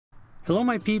Hello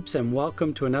my peeps and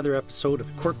welcome to another episode of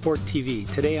Corkboard TV.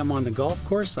 Today I'm on the golf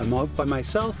course, I'm out by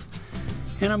myself,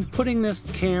 and I'm putting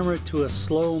this camera to a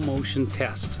slow motion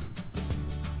test.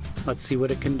 Let's see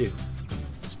what it can do.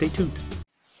 Stay tuned.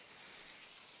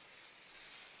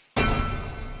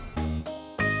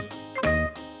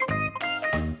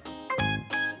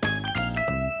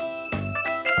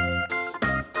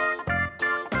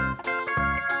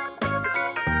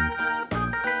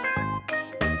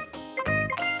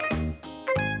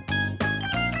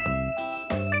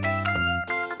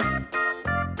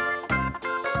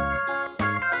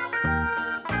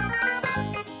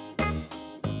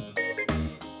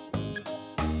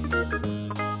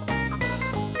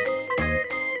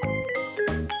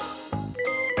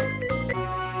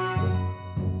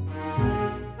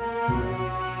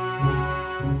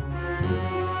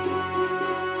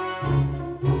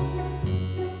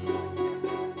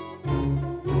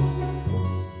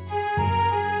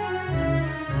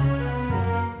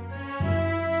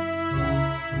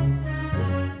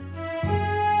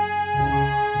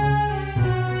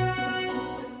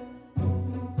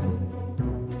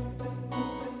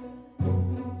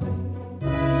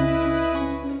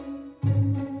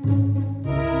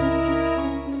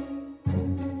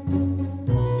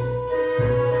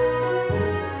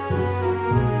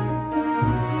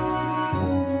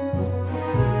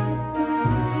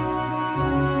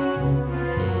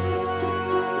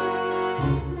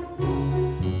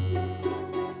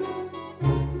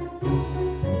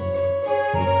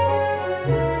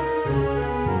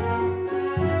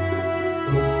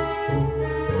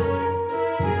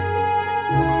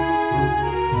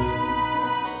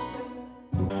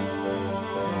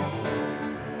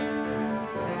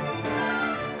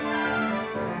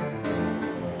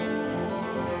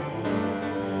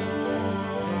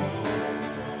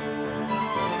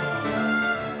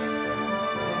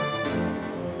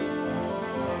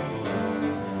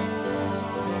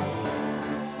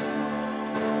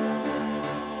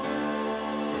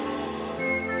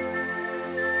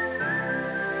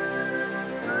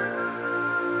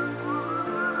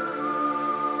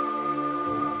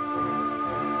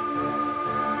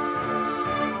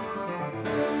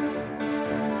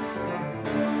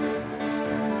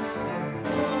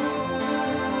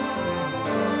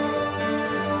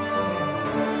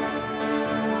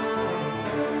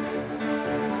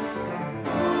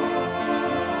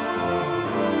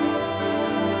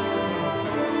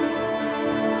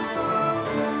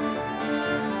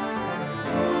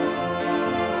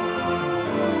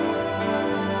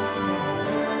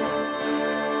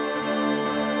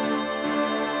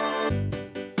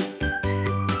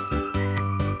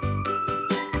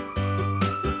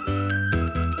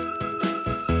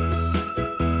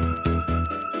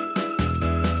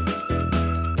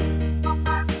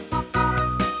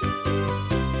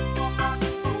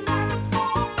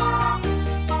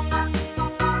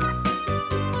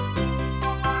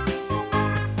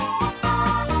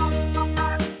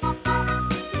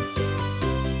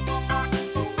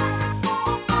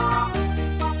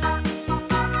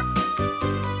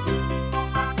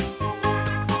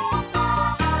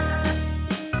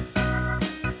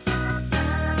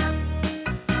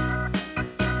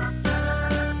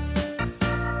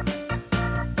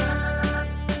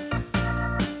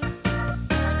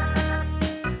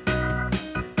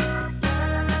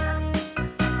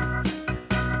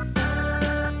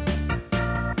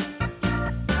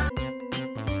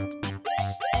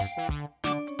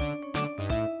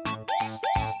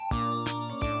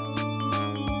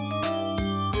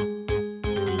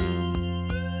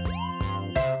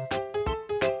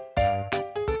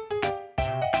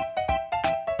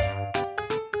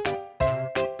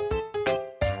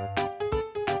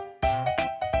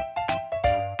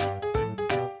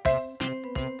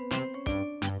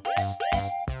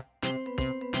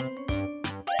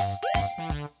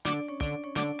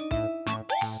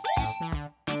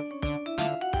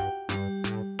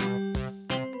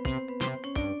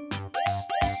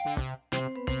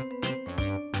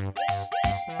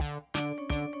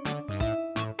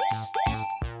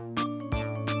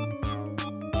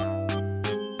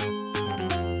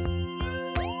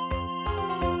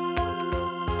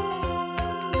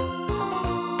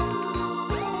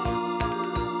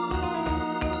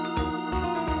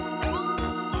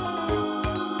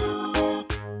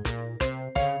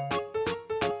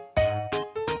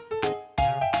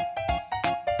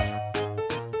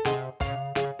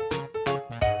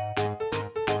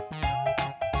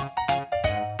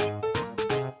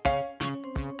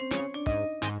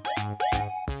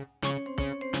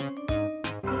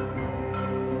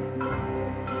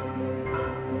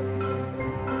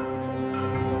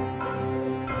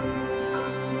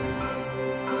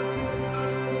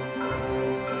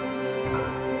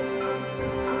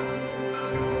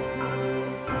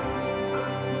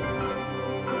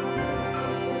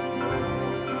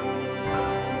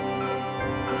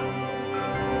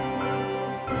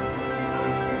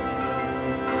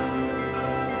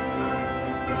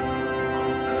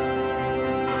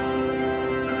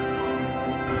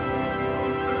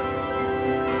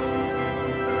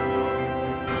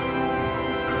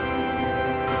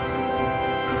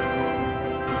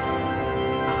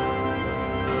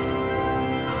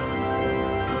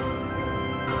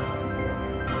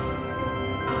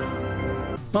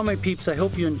 Well, my peeps, I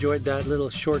hope you enjoyed that little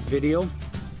short video.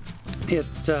 It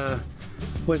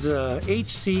was a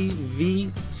HC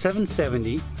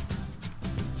V770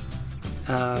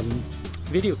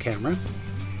 video camera,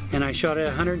 and I shot at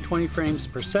 120 frames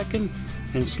per second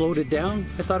and slowed it down.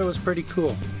 I thought it was pretty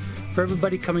cool. For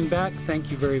everybody coming back,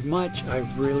 thank you very much. I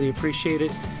really appreciate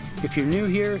it. If you're new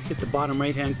here, hit the bottom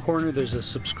right hand corner. There's a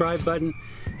subscribe button.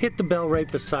 Hit the bell right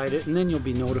beside it, and then you'll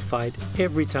be notified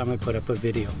every time I put up a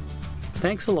video.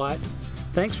 Thanks a lot.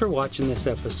 Thanks for watching this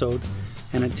episode,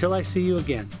 and until I see you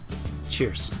again,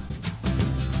 cheers.